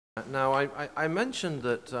Now, I mentioned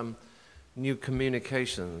that new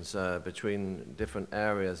communications between different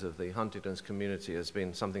areas of the Huntington's community has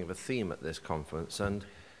been something of a theme at this conference, and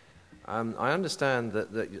I understand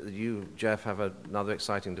that you, Jeff, have another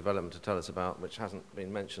exciting development to tell us about, which hasn't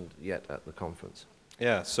been mentioned yet at the conference.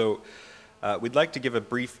 Yeah, so we'd like to give a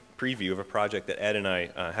brief preview of a project that Ed and I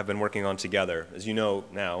have been working on together. As you know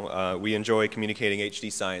now, we enjoy communicating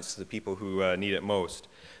HD science to the people who need it most.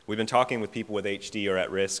 We've been talking with people with HD or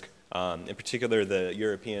at risk, in particular the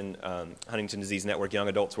European Huntington Disease Network Young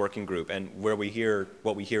Adults Working Group, and what we hear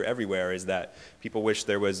everywhere is that people wish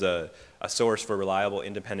there was a source for reliable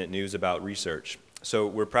independent news about research. So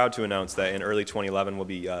we're proud to announce that in early 2011 we'll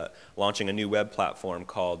be launching a new web platform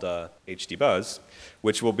called HDBuzz,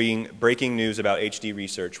 which will be breaking news about HD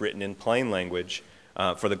research written in plain language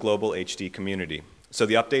for the global HD community. So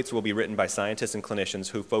the updates will be written by scientists and clinicians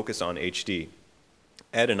who focus on HD.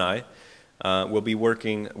 Ed and I will be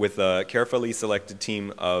working with a carefully selected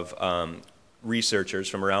team of researchers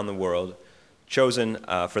from around the world, chosen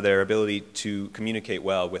for their ability to communicate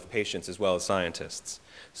well with patients as well as scientists.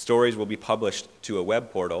 Stories will be published to a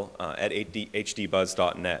web portal at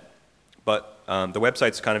HDBuzz.net. But the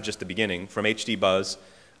website's kind of just the beginning. From HDBuzz,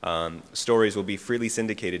 stories will be freely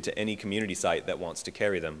syndicated to any community site that wants to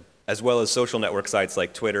carry them, as well as social network sites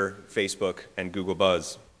like Twitter, Facebook, and Google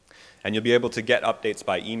Buzz. And you'll be able to get updates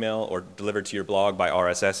by email or delivered to your blog by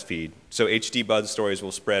RSS feed. So HDBuzz stories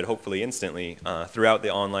will spread, hopefully instantly, throughout the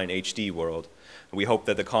online HD world. We hope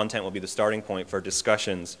that the content will be the starting point for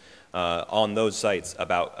discussions on those sites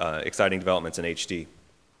about exciting developments in HD.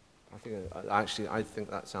 I think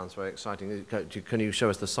that sounds very exciting. Can you show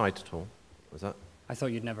us the site at all? Was that? I thought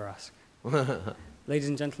you'd never ask. Ladies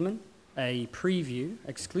and gentlemen, a preview,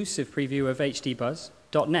 exclusive preview of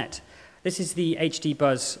HDBuzz.net. This is the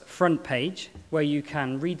HDBuzz front page, where you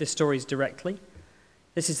can read the stories directly.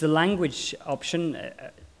 This is the language option.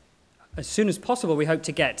 As soon as possible, we hope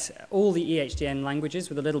to get all the EHDN languages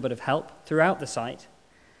with a little bit of help throughout the site.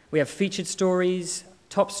 We have featured stories,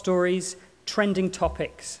 top stories, trending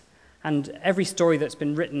topics, and every story that's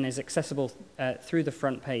been written is accessible through the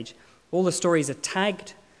front page. All the stories are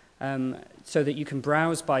tagged so that you can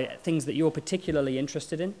browse by things that you're particularly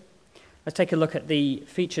interested in. Let's take a look at the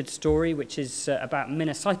featured story, which is about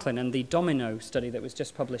minocycline and the domino study that was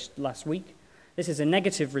just published last week. This is a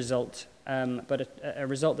negative result, but a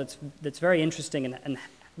result that's very interesting and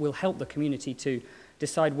will help the community to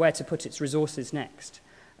decide where to put its resources next.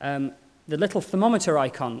 The little thermometer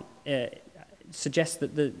icon suggests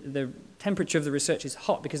that the temperature of the research is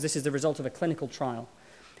hot because this is the result of a clinical trial.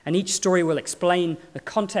 And each story will explain the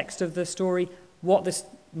context of the story, what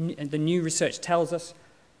the new research tells us,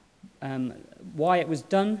 why it was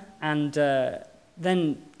done, and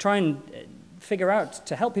then try and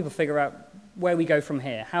to help people figure out where we go from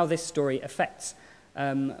here, how this story affects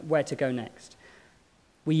where to go next.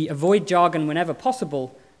 We avoid jargon whenever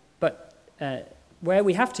possible, but where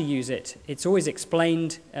we have to use it, it's always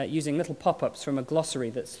explained using little pop-ups from a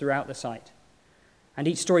glossary that's throughout the site. And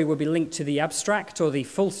each story will be linked to the abstract or the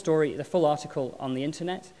full story, the full article on the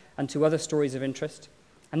internet, and to other stories of interest.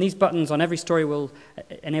 And these buttons on every story will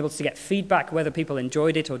enable us to get feedback whether people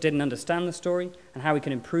enjoyed it or didn't understand the story and how we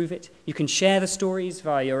can improve it. You can share the stories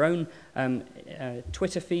via your own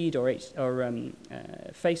Twitter feed or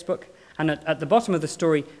Facebook. And at the bottom of the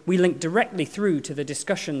story, we link directly through to the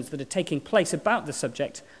discussions that are taking place about the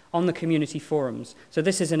subject on the community forums. So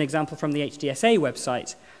this is an example from the HDSA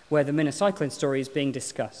website where the minocycline story is being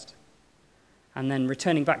discussed. And then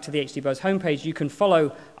returning back to the HDBuzz homepage, you can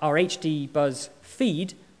follow our HDBuzz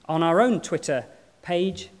feed on our own Twitter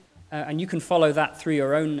page, and you can follow that through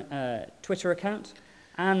your own Twitter account.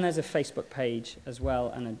 And there's a Facebook page as well,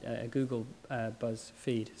 and a Google Buzz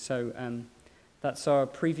feed. So that's our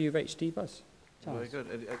preview of HDBuzz. Very good.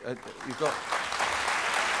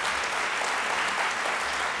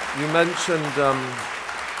 You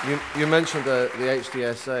mentioned the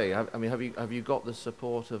HDSA. I mean, have you got the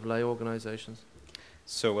support of lay organizations?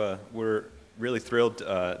 So we're really thrilled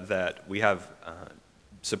that we have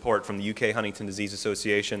support from the UK Huntington Disease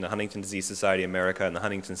Association, the Huntington Disease Society of America, and the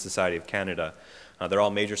Huntington Society of Canada. They're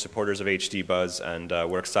all major supporters of HDBuzz, and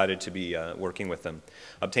we're excited to be working with them.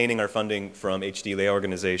 Obtaining our funding from HD lay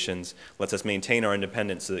organizations lets us maintain our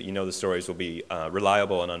independence so that you know the stories will be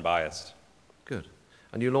reliable and unbiased. Good.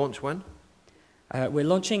 And you launch when? We're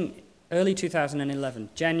launching early 2011,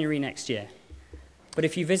 January next year. But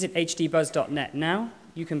if you visit HDBuzz.net now,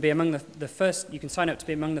 you can be among the first. You can sign up to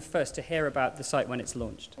be among the first to hear about the site when it's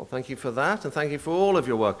launched. Well, thank you for that, and thank you for all of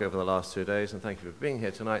your work over the last 2 days, and thank you for being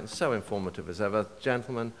here tonight, and so informative as ever.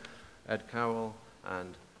 Gentlemen, Ed Carroll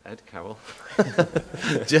and Ed Carroll.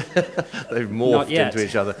 They've morphed into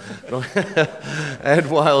each other. Ed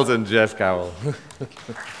Wild and Jeff Carroll.